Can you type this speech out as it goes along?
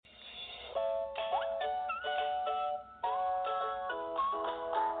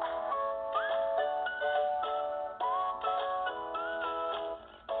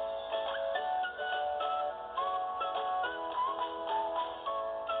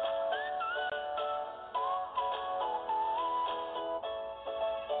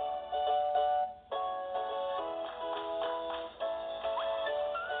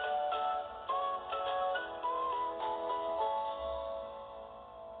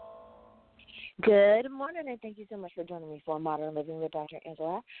Good morning, and thank you so much for joining me for Modern Living with Dr.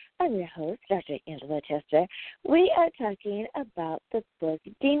 Angela. I'm your host, Dr. Angela Chester. We are talking about the book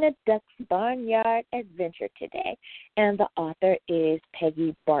Dena Duck's Barnyard Adventure today, and the author is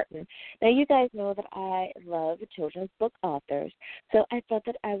Peggy Barton. Now, you guys know that I love children's book authors, so I thought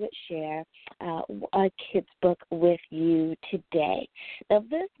that I would share a kid's book with you today. Now,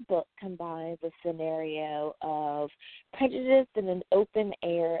 this book combines a scenario of prejudice in an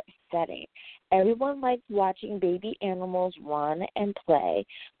open-air setting. Everyone likes watching baby animals run and play,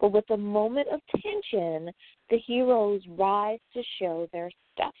 but with a moment of tension, the heroes rise to show their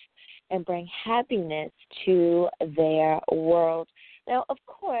stuff and bring happiness to their world. Now, of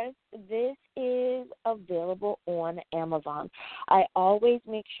course, this is available on Amazon. I always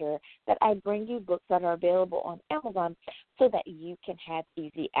make sure that I bring you books that are available on Amazon so that you can have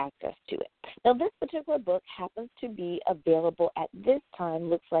easy access to it. Now, this particular book happens to be available at this time,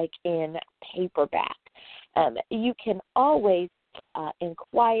 looks like in paperback. You can always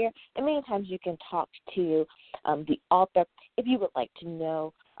inquire, and many times you can talk to the author if you would like to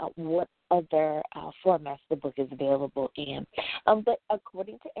know what other formats the book is available in. But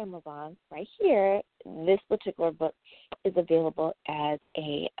according to Amazon, right here, this particular book is available as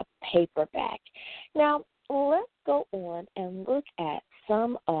a paperback. Now, let's go on and look at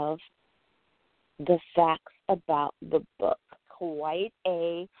some of the facts about the book. Quite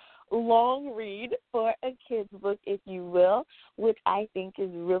a long read for a kid's book, if you will, which I think is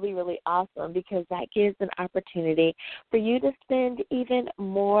really, really awesome because that gives an opportunity for you to spend even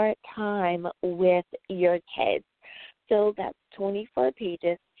more time with your kids. So that's 24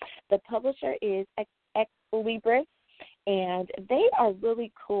 pages. The publisher is Ex Libris, and they are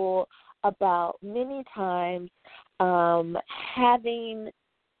really cool about many times having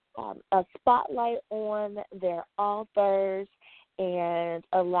a spotlight on their authors and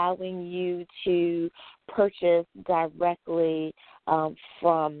allowing you to purchase directly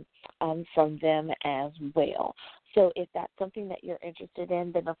from them as well. So if that's something that you're interested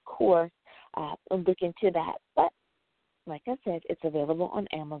in, then of course look into that. But like I said, it's available on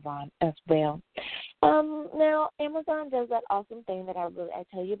Amazon as well. Now, Amazon does that awesome thing that I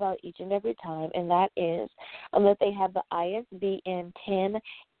tell you about each and every time, and that is that they have the ISBN 10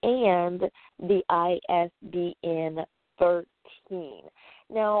 and the ISBN 13.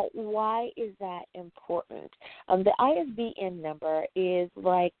 Now, why is that important? The ISBN number is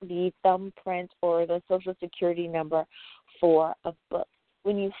like the thumbprint or the Social Security number for a book.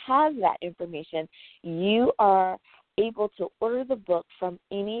 When you have that information, you are able to order the book from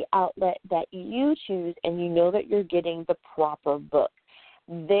any outlet that you choose, and you know that you're getting the proper book.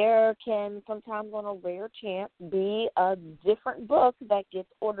 There can sometimes, on a rare chance, be a different book that gets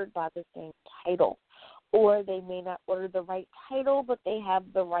ordered by the same title, or they may not order the right title, but they have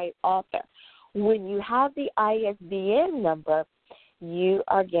the right author. When you have the ISBN number, you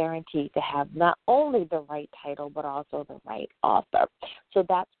are guaranteed to have not only the right title, but also the right author. So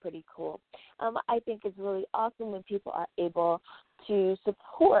that's pretty cool. I think it's really awesome when people are able to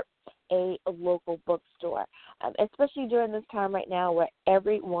support a local bookstore, especially during this time right now where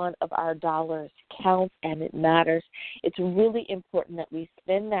every one of our dollars counts and it matters. It's really important that we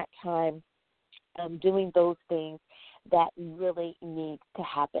spend that time doing those things that really need to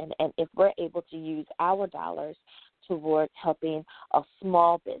happen. And if we're able to use our dollars towards helping a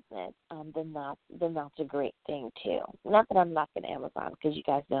small business, then that's a great thing too. Not that I'm knocking Amazon, because you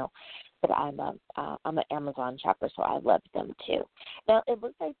guys know that I'm an Amazon shopper, so I love them too. Now, it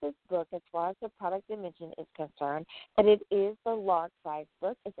looks like this book, as far as the product dimension is concerned, that it is the large size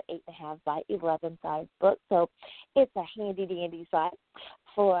book. It's an 8.5 by 11 size book, so it's a handy dandy size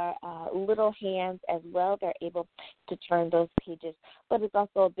for little hands as well. They're able to turn those pages, but it's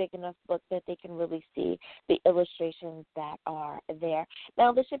also a big enough book that they can really see the illustrations that are there.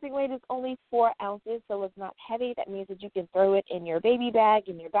 Now, the shipping weight is only 4 ounces, so it's not heavy. That means that you can throw it in your baby bag,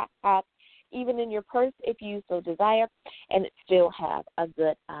 in your backpack, even in your purse if you so desire, and it still have a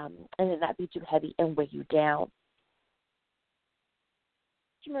good, and it not be too heavy and weigh you down.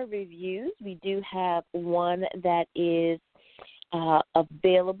 Customer reviews, we do have one that is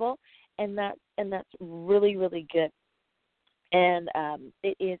available, and that's really, really good. And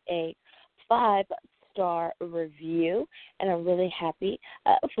it is a 5-star review, and I'm really happy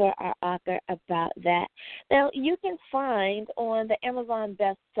for our author about that. Now, you can find on the Amazon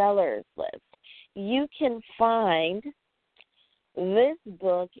bestsellers list, you can find this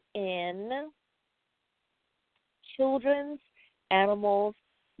book in children's animals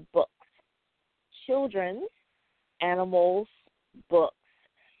books. Children's animals books.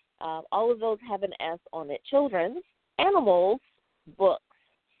 All of those have an S on it. Children's animals books.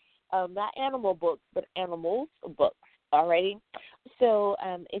 not animal books, but animals books. Alrighty. So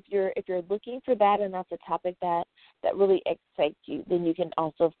if you're looking for that and that's a topic that really excites you, then you can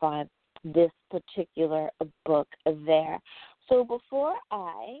also find this particular book there. So before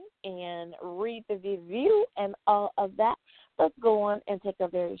I read the review and all of that, let's go on and take a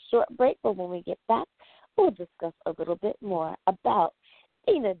very short break. But when we get back, we'll discuss a little bit more about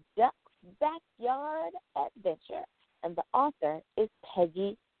Dena Duck's Backyard Adventure. And the author is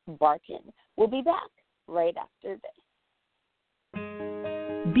Peggy, Barton. We'll be back right after this.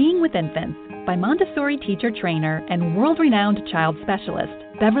 Being with Infants by Montessori teacher trainer and world-renowned child specialist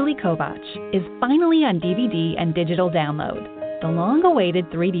Beverly Kovach is finally on DVD and digital download. The long-awaited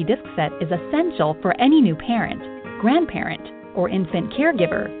 3D disc set is essential for any new parent, grandparent, or infant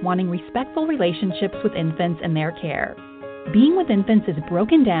caregiver wanting respectful relationships with infants and their care. Being with Infants is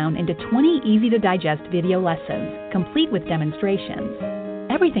broken down into 20 easy-to-digest video lessons, complete with demonstrations.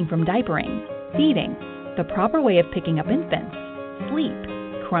 Everything from diapering, feeding, the proper way of picking up infants,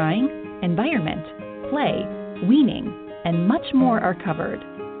 sleep, crying, environment, play, weaning, and much more are covered.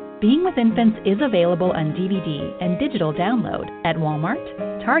 Being with Infants is available on DVD and digital download at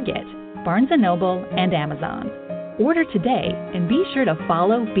Walmart, Target, Barnes & Noble, and Amazon. Order today and be sure to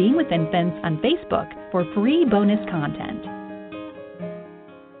follow Being with Infants on Facebook for free bonus content.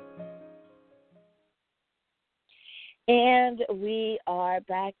 And we are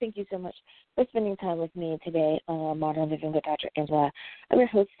back. Thank you so much for spending time with me today on Modern Living with Dr. Angela. I'm your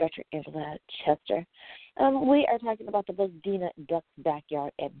host, Dr. Angela Chester. We are talking about the book Dena Duck's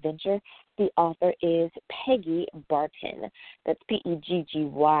Backyard Adventure. The author is Peggy Barton. That's Peggy,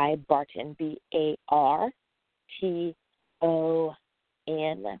 Barton, Barton.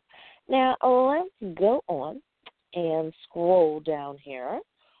 Now, let's go on and scroll down here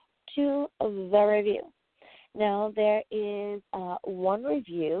to the review. Now, there is one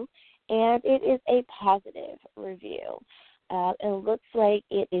review, and it is a positive review. It looks like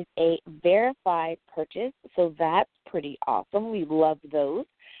it is a verified purchase, so that's pretty awesome. We love those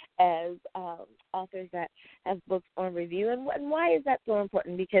as authors that have books on review. And why is that so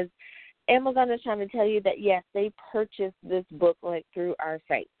important? Because Amazon is trying to tell you that, yes, they purchased this book like through our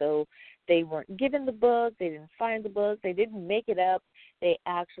site. So they weren't given the book, they didn't find the book, they didn't make it up. They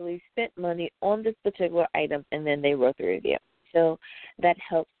actually spent money on this particular item, and then they wrote the review. So that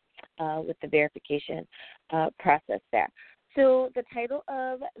helps with the verification process there. So the title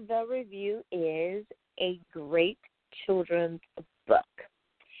of the review is A Great Children's Book.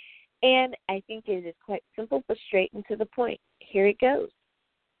 And I think it is quite simple but straight and to the point. Here it goes.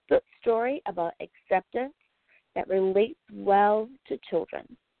 Book story about acceptance that relates well to children.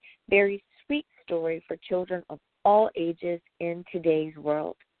 Very sweet story for children of all ages in today's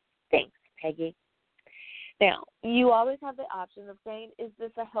world. Thanks, Peggy. Now, you always have the option of saying, is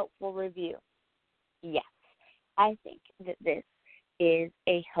this a helpful review? Yes, I think that this is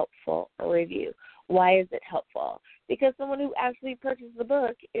a helpful review. Why is it helpful? Because someone who actually purchased the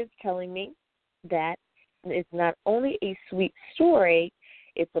book is telling me that it's not only a sweet story,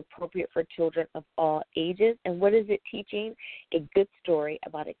 it's appropriate for children of all ages. And what is it teaching? A good story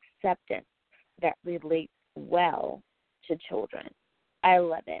about acceptance that relates well to children. I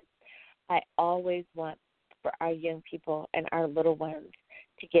love it. I always want for our young people and our little ones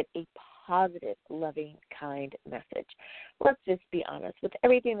to get a positive, loving, kind message. Let's just be honest. With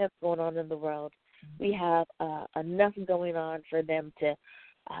everything that's going on in the world, we have enough going on for them to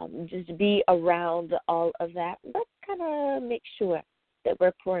just be around all of that. Let's kind of make sure that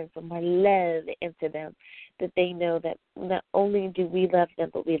we're pouring some more love into them, that they know that not only do we love them,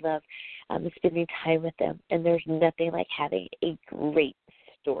 but we love spending time with them. And there's nothing like having a great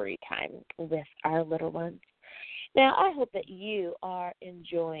story time with our little ones. Now, I hope that you are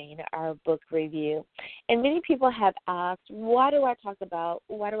enjoying our book review. And many people have asked, why do I talk about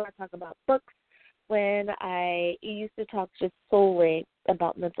books when I used to talk just solely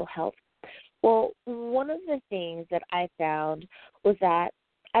about mental health? Well, one of the things that I found was that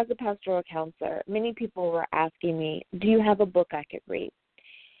as a pastoral counselor, many people were asking me, do you have a book I could read?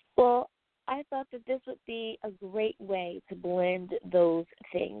 Well, I thought that this would be a great way to blend those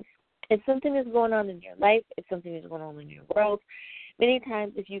things. If something is going on in your life, if something is going on in your world, many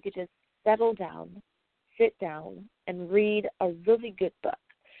times if you could just settle down, sit down, and read a really good book,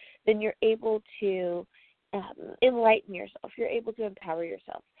 then you're able to enlighten yourself. You're able to empower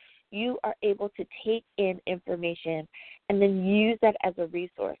yourself. You are able to take in information and then use that as a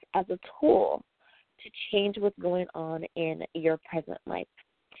resource, as a tool to change what's going on in your present life.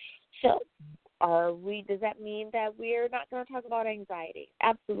 So, does that mean that we're not going to talk about anxiety?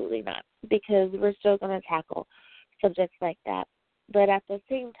 Absolutely not, because we're still going to tackle subjects like that. But at the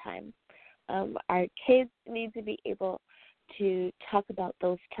same time, our kids need to be able to talk about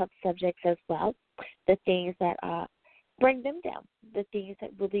those tough subjects as well, the things that bring them down, the things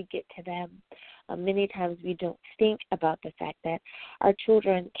that really get to them. Many times we don't think about the fact that our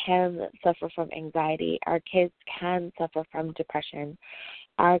children can suffer from anxiety, our kids can suffer from depression,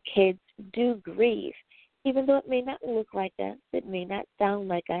 our kids do grieve, even though it may not look like us, it may not sound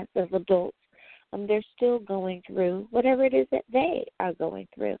like us as adults. They're still going through whatever it is that they are going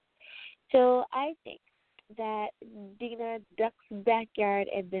through. So I think that Dena Duck's Backyard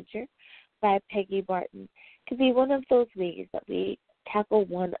Adventure by Peggy Barton could be one of those ways that we tackle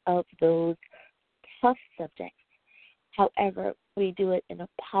one of those tough subjects. However, we do it in a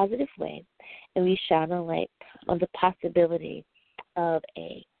positive way, and we shine a light on the possibility of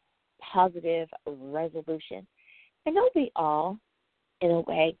a positive resolution. I know we all, in a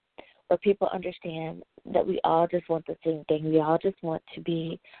way, where people understand that we all just want the same thing. We all just want to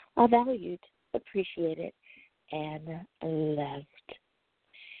be valued, appreciated, and loved.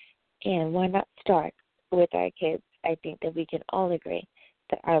 And why not start with our kids? I think that we can all agree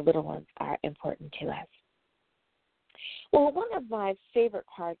that our little ones are important to us. Well, one of my favorite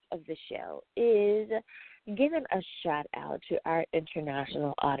parts of the show is giving a shout-out to our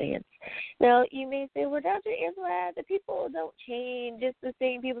international audience. Now, you may say, well, Dr. Isla, the people don't change. It's the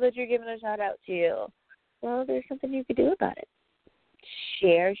same people that you're giving a shout-out to. Well, there's something you can do about it.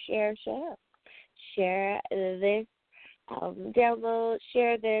 Share. Share this download,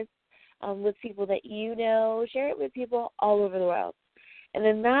 share this with people that you know. Share it with people all over the world. And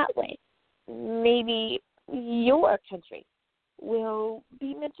in that way, maybe your country will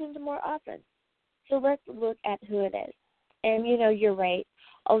be mentioned more often. So let's look at who it is. And, you're right.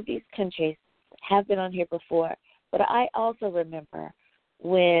 All of these countries have been on here before. But I also remember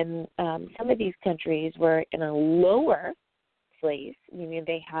when some of these countries were in a lower place, meaning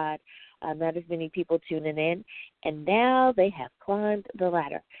they had not as many people tuning in, and now they have climbed the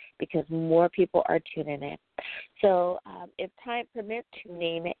ladder because more people are tuning in. So if time permits, to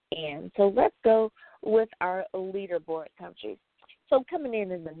name it in. So let's go with our leaderboard countries. So coming in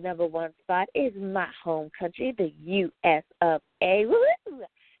the number one spot is my home country, the U.S. of A. Woo-hoo!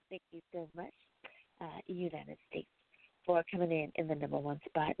 Thank you so much, United States, for coming in the number one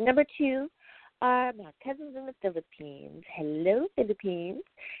spot. Number two are my cousins in the Philippines. Hello, Philippines.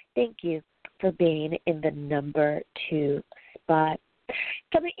 Thank you for being in the number two spot.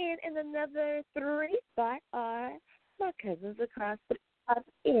 Coming in the number three spot are my cousins across the pond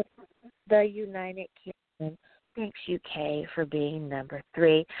in the United Kingdom. Thanks, UK, for being number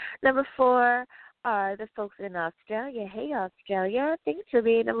three. Number four are the folks in Australia. Hey, Australia. Thanks for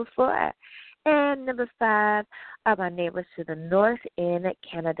being number four. And number five are my neighbors to the north in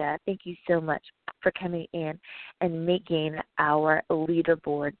Canada. Thank you so much for coming in and making our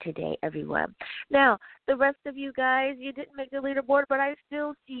leaderboard today, everyone. Now, the rest of you guys, you didn't make the leaderboard, but I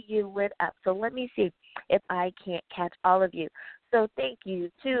still see you lit up. So let me see if I can't catch all of you. So thank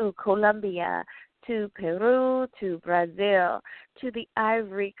you to Colombia, to Peru, to Brazil, to the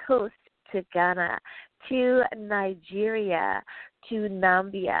Ivory Coast, to Ghana, to Nigeria, to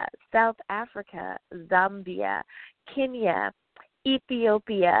Namibia, South Africa, Zambia, Kenya,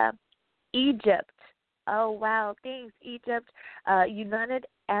 Ethiopia, Egypt. Oh, wow. Thanks, Egypt. United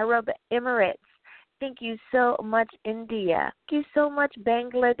Arab Emirates. Thank you so much, India. Thank you so much,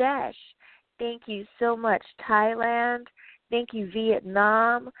 Bangladesh. Thank you so much, Thailand. Thank you,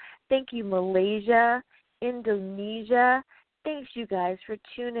 Vietnam. Thank you, Malaysia, Indonesia. Thanks, you guys, for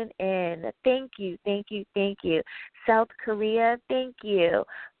tuning in. Thank you. South Korea, thank you.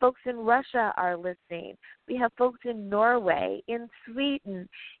 Folks in Russia are listening. We have folks in Norway, in Sweden,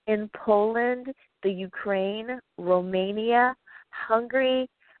 in Poland, the Ukraine, Romania, Hungary,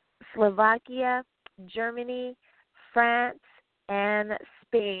 Slovakia, Germany, France, and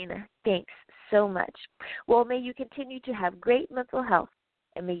Spain. Thanks so much. Well, may you continue to have great mental health,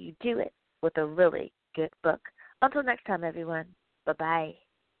 and may you do it with a really good book. Until next time, everyone. Bye-bye.